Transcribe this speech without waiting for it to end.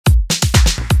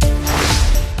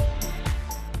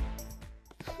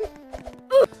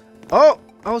Oh,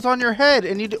 I was on your head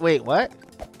and you wait, what?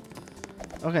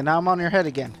 Okay, now I'm on your head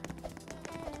again.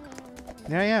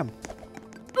 There I am.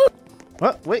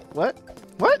 What? Wait, what?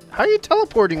 What? How are you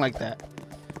teleporting like that?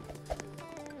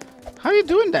 How are you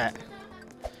doing that?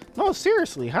 No,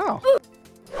 seriously, how?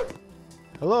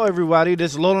 Hello, everybody.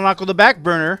 This is Lolanoko the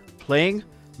Backburner playing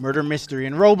Murder Mystery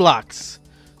in Roblox.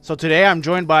 So today I'm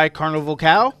joined by Carnival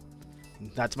Cow.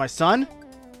 That's my son.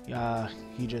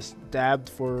 He just dabbed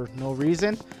for no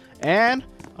reason. And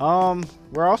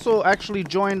we're also actually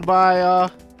joined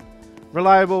by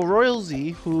Reliable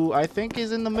Royalty, who I think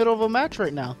is in the middle of a match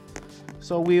right now.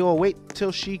 So we will wait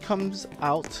till she comes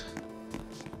out.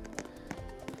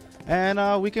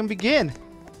 And we can begin.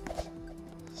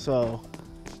 So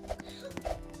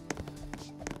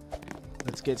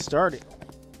let's get started.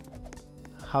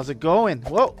 How's it going?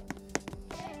 Whoa.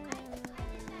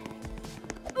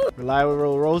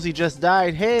 Reliable Rosie just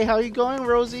died. Hey, how you going,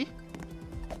 Rosie?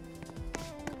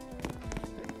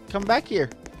 Come back here.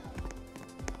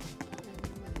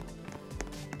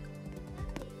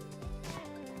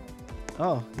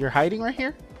 Oh, you're hiding right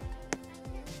here?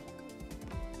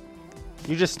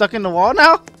 You just stuck in the wall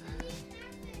now?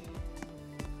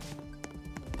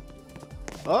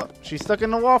 Oh, she's stuck in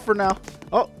the wall for now.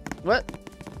 Oh, what?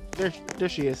 There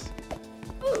she is.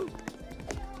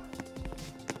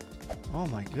 Oh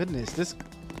my goodness, this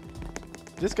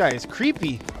guy is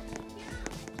creepy.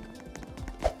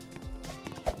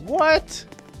 What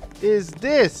is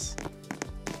this?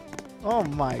 Oh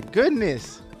my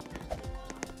goodness.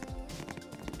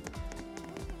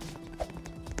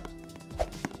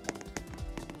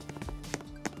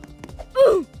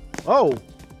 Oh,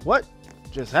 what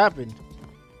just happened?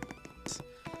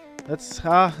 Let's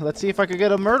see if I could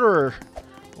get a murderer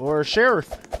or a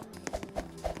sheriff.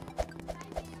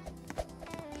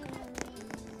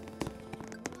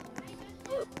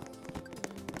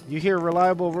 You hear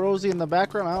Reliable Rosie in the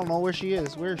background? I don't know where she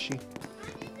is. Where is she?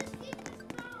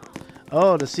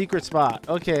 Oh, the secret spot.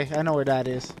 Okay, I know where that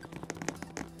is.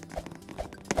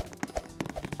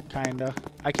 Kinda.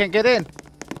 I can't get in.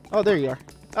 Oh, there you are.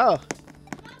 Oh.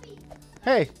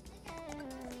 Hey.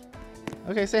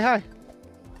 Okay, say hi.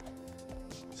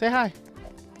 Say hi.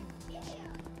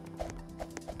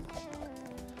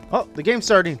 Oh, the game's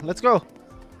starting. Let's go.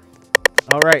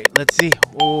 All right, let's see.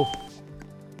 Oh.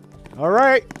 All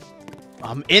right.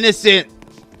 I'm innocent.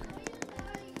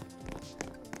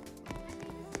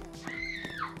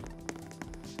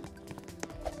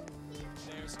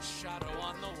 There's a shadow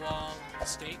on the wall.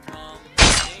 Stay calm.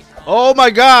 Stay calm. Oh my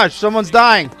gosh, someone's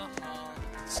dying.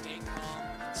 Stay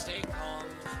calm. Stay calm.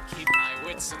 Keep my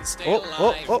wits and stay Oh,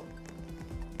 alive. oh, oh.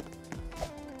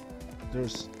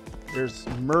 There's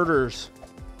murders.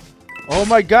 Oh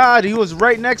my god, he was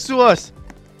right next to us.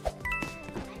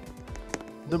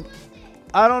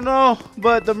 I don't know,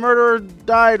 but the murderer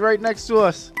died right next to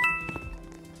us.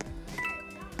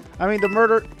 I mean,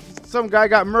 some guy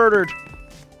got murdered.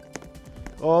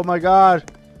 Oh my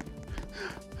god.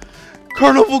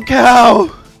 Carnival Cow,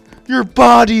 your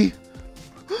body.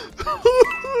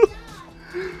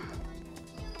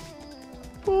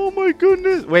 Oh my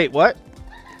goodness. Wait, what?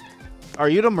 Are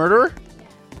you the murderer?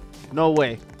 No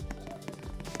way.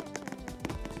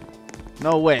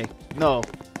 No way. No.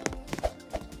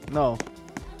 No.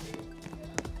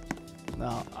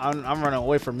 No, I'm running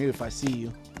away from you if I see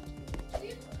you.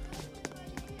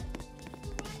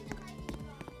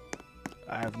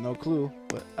 I have no clue,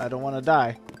 but I don't want to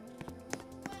die.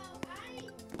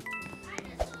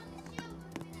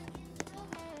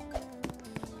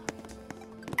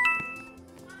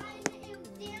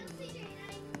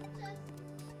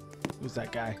 Who's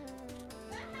that guy?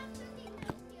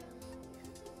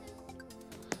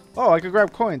 Oh, I could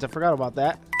grab coins. I forgot about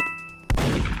that.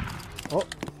 Oh.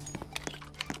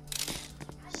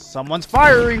 Someone's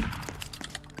firing.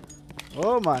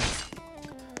 Oh my.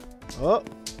 Oh.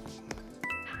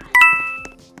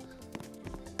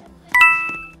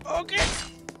 Okay.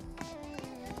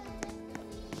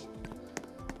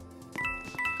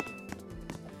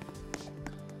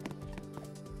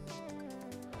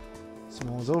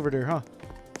 Someone was over there, huh?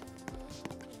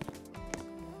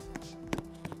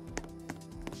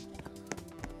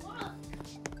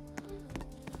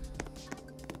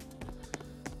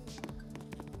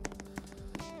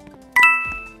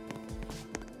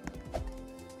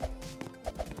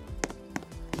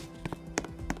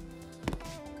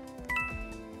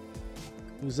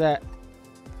 Who's that?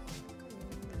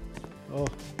 Oh.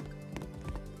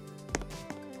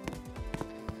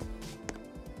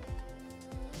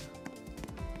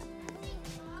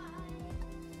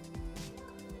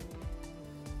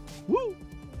 Woo!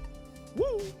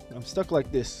 Woo! I'm stuck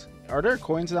like this. Are there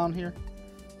coins down here?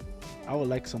 I would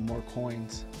like some more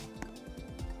coins.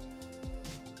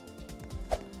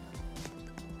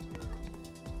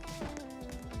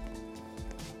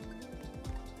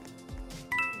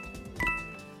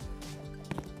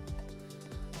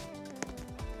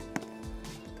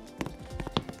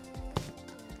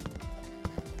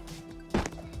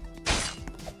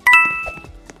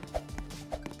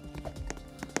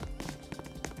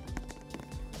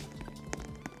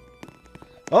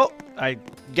 Oh, I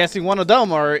guessing one of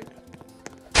them are.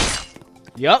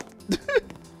 Yup.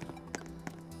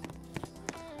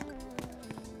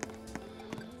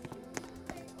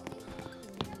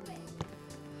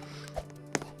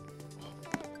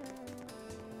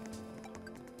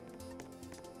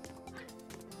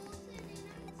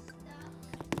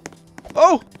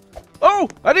 Oh! Oh!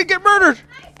 I didn't get murdered!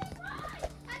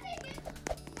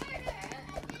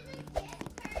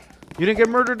 You didn't get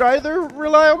murdered either,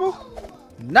 Reliable?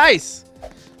 Nice!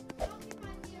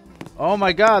 Oh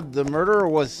my god, the murderer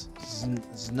was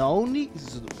Znoni?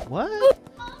 What?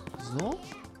 Zno?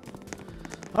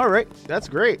 Alright, that's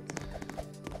great.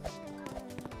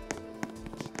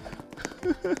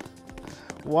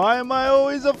 Why am I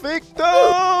always a victim?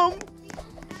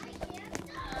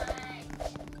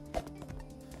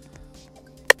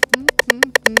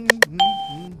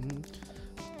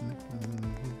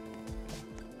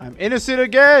 I'm innocent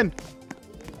again!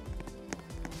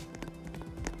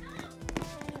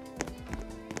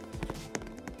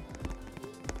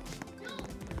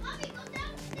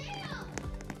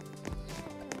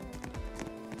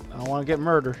 I don't want to get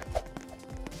murdered.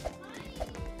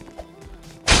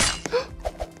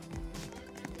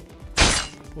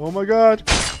 Oh my god!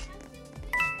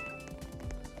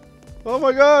 Oh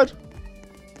my god!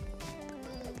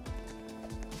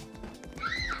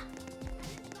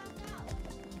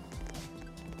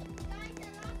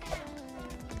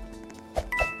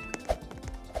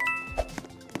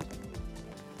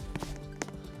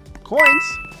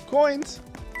 Coins! Coins!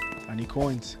 I need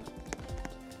coins.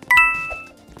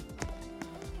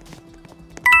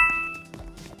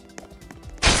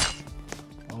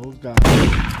 Oh god.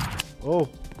 Oh!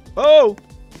 Oh!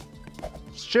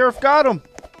 Sheriff got him!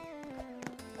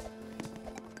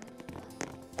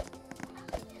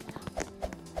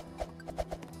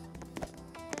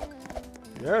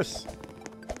 Yes!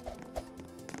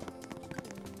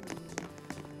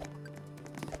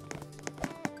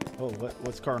 Oh,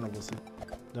 what's Carnival say?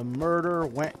 The murder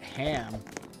went ham.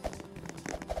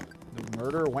 The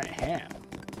murder went ham.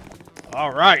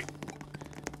 Alright!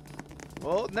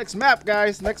 Well, next map,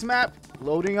 guys. Next map.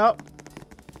 Loading up.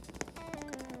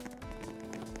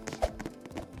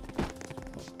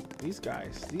 These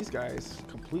guys,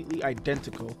 completely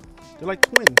identical. They're like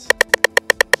twins.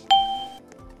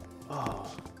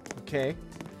 Oh, okay.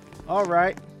 All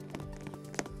right.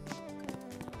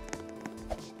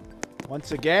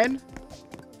 Once again,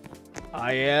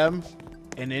 I am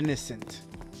an innocent.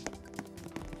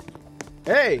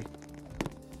 Hey,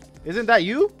 isn't that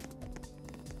you?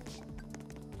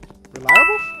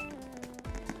 Reliable?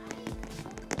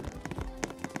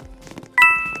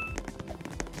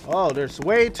 Oh, there's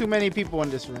way too many people in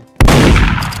this room.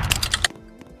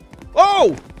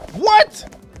 Oh!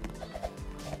 What?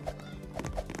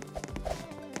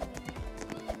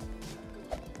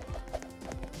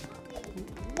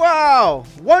 Wow!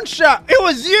 One shot! It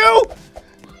was you!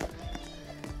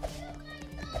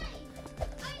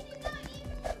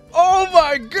 Oh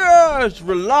my gosh!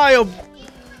 Reliable.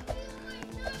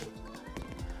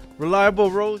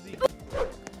 Reliable Rosie.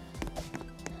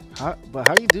 But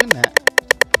how are you doing that?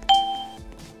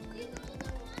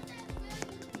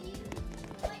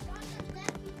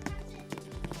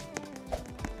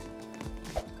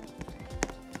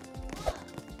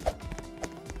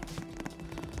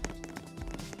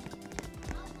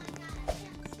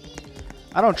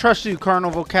 I don't trust you,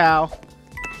 Carnival Cow.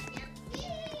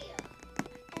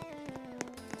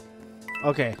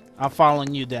 Okay, I'm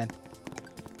following you then.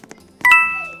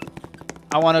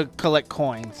 I want to collect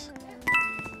coins.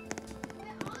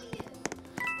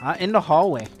 In the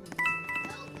hallway.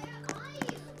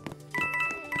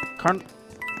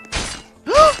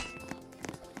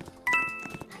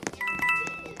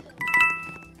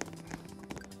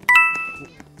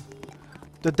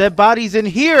 The dead body's in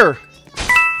here.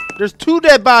 There's 2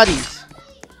 dead bodies.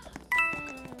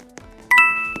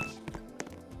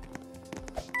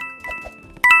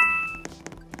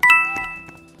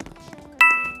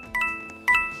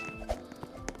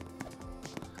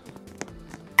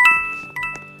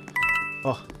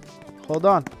 Oh, hold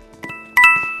on.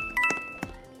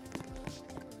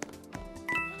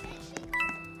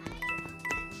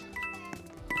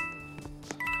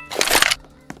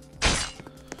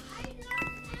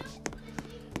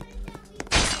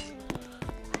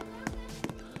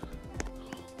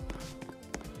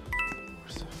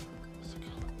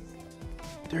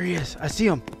 There he is. I see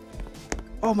him.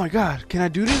 Oh my god. Can I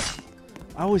do this?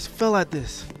 I always fell at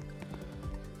this.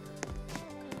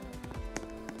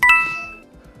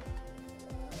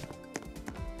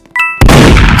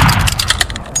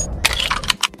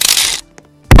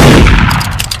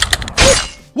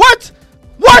 What?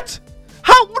 What?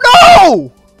 How?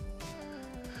 No!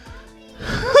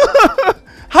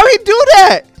 How he do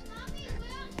that?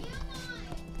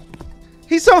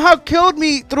 He somehow killed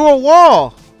me through a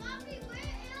wall.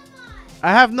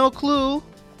 I have no clue.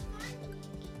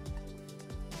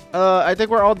 I think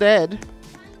we're all dead.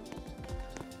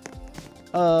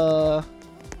 How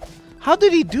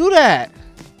did he do that?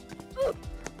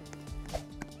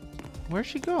 Where'd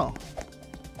she go?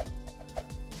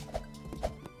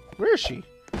 Where is she?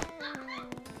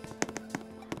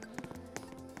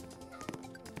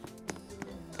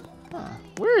 Huh.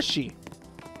 Where is she?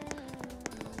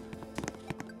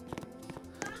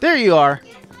 There you are.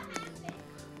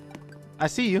 I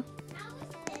see you.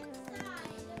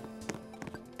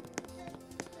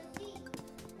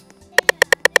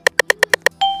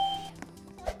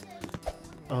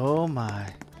 Oh my.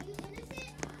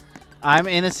 I'm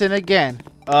innocent again.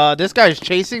 This guy's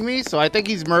chasing me, so I think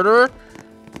he's murderer.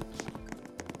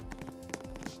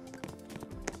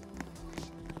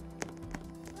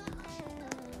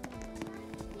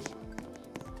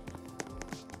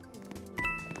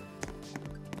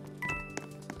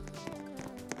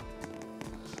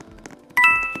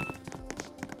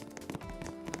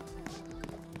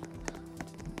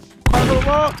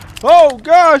 Oh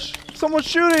gosh! Someone's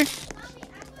shooting!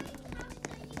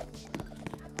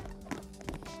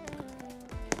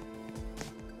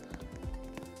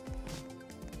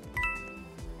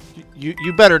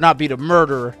 You better not be the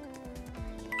murderer.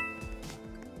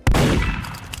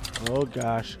 Oh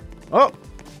gosh. Oh!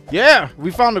 Yeah! We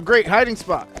found a great hiding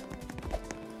spot.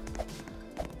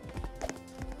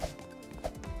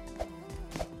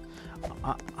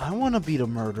 I want to be the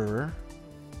murderer.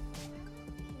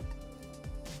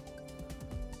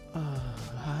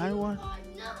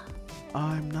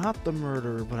 I'm not the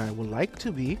murderer, but I would like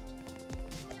to be.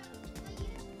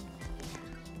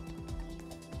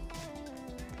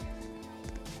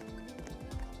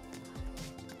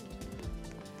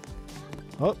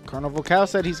 Oh, Carnival Cow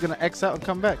said he's gonna X out and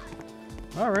come back.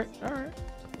 All right, all right.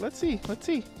 Let's see. Let's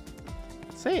see.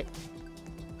 Say it.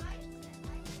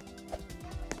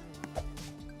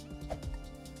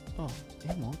 Oh,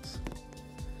 emotes.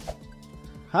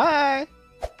 Hi.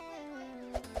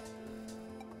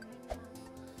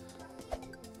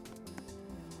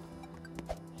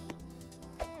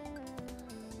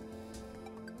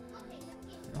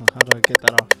 Oh, how do I get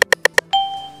that off?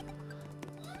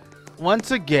 Once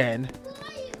again.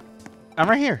 I'm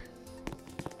right here.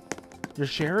 You're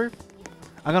sheriff?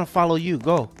 I'm gonna follow you.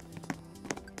 Go.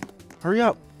 Hurry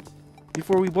up.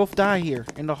 Before we both die here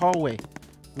in the hallway.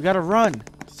 We gotta run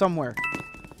somewhere.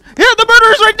 Yeah, the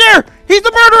murderer's right there! He's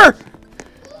the murderer!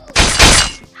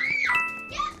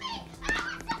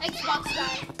 Xbox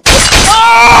guy.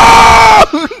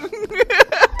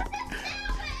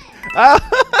 Oh!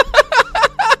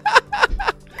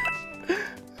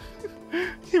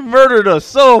 He murdered us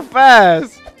so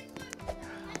fast.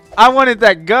 I wanted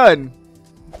that gun.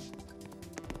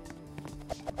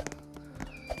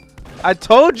 I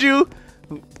told you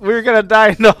we were gonna die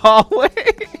in the hallway.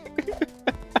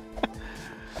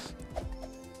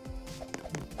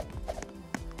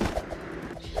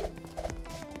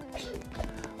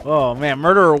 Oh man,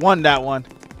 murderer won that one.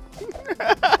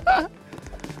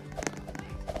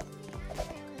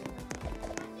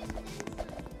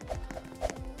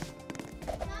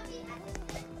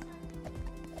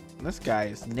 This guy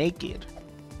is naked.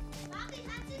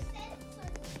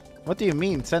 What do you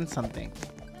mean, send something?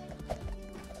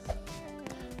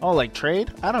 Oh, like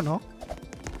trade? I don't know.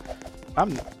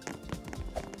 I'm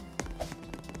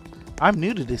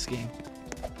new to this game.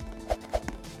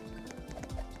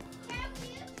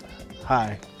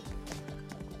 Hi.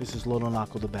 This is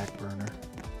Lolanoko the back burner.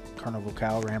 Carnival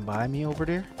Cow ran by me over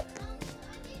there.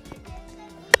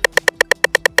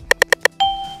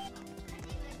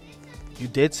 You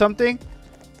did something?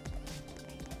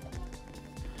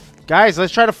 Guys,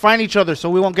 let's try to find each other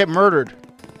so we won't get murdered.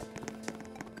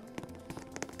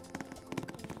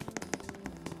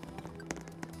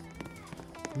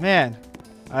 Man,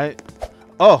 I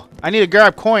need to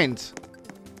grab coins.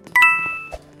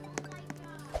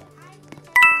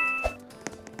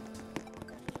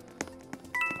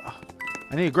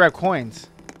 I need to grab coins.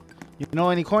 You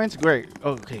know any coins? Great.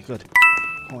 Oh, okay, good.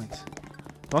 Coins.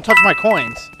 Don't touch my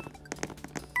coins.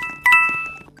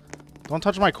 Don't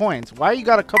touch my coins. Why you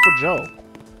got a cup of Joe?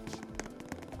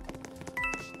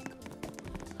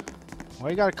 Why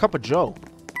you got a cup of Joe?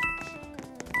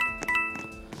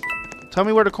 Tell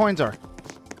me where the coins are.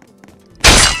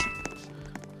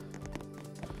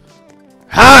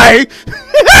 Hi!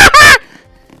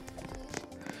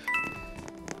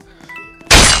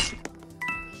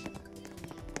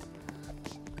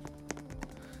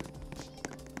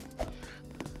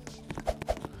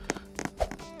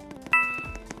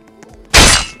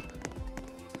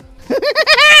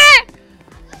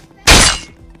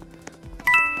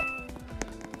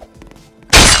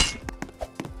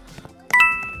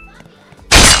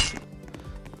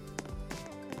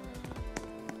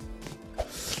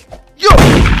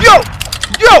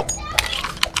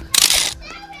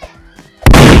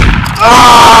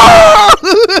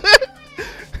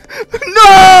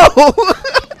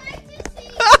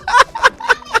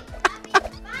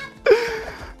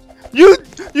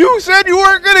 You said you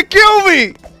weren't gonna kill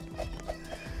me!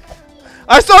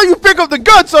 I saw you pick up the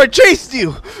gun, so I chased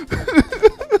you!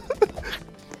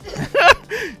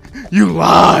 You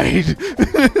lied!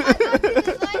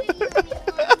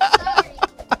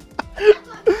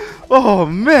 Oh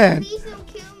man! Please don't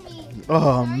kill me.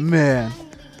 Oh man!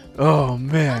 Oh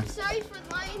man! I'm sorry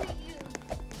for lying to you.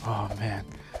 Oh man!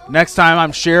 Next time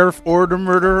I'm sheriff or the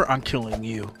murderer, I'm killing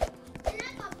you.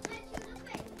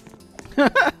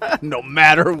 No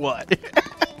matter what.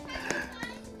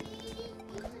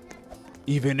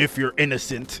 Even if you're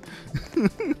innocent.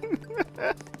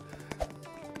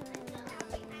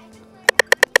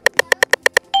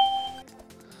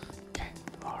 Okay,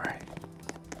 alright.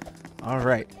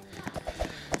 Alright.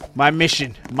 My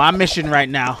mission right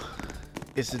now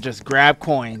is to just grab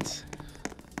coins.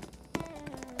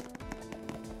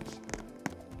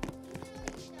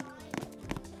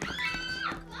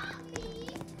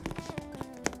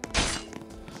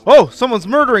 Oh, someone's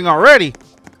murdering already.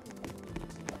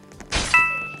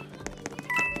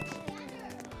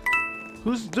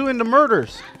 Who's doing the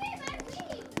murders?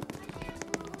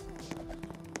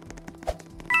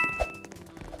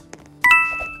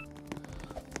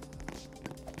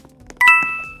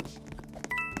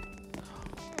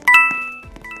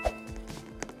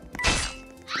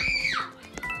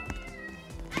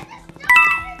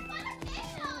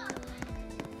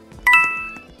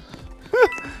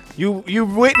 You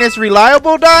witnessed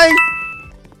Reliable dying?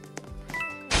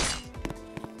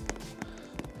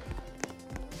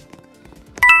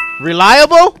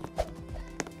 Reliable?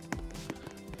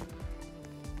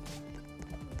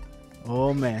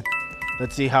 Oh man.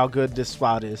 Let's see how good this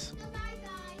spot is.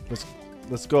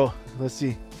 Let's go. Let's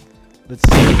see. Let's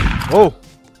see. Oh.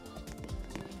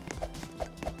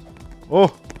 Oh,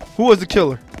 who was the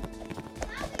killer?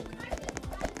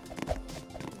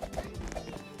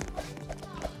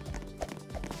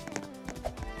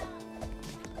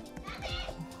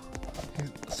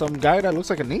 Some guy that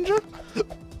looks like a ninja?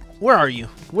 Where are you?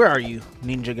 Where are you,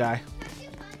 ninja guy?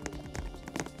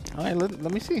 Alright,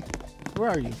 let me see. Where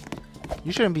are you?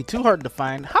 You shouldn't be too hard to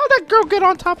find. How'd that girl get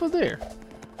on top of there?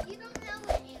 You don't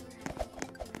know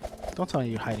it. Don't tell me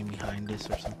you're hiding behind this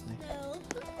or something. No.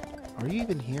 Are you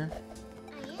even here?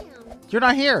 I am. You're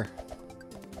not here.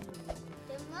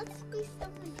 There must be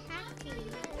something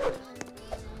happening.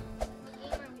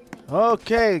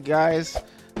 Okay, guys.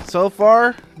 So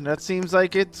far, that seems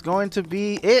like it's going to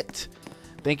be it.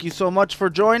 Thank you so much for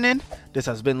joining. This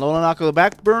has been Lolanoko the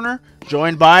Backburner,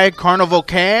 joined by Carnival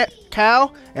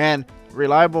Cal and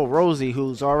Reliable Rosie,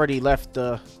 who's already left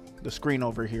the screen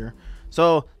over here.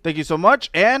 So, thank you so much,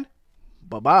 and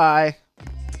bye-bye.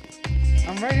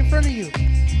 I'm right in front of you.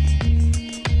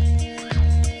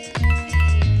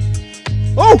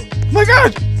 Oh, my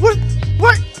God! What?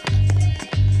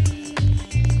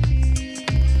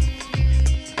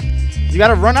 You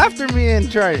gotta run after me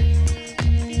and try it.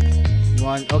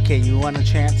 You want a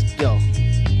chance? Go.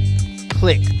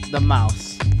 Click the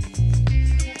mouse.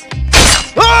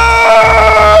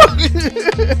 Oh!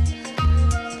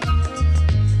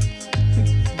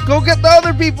 Go get the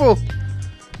other people!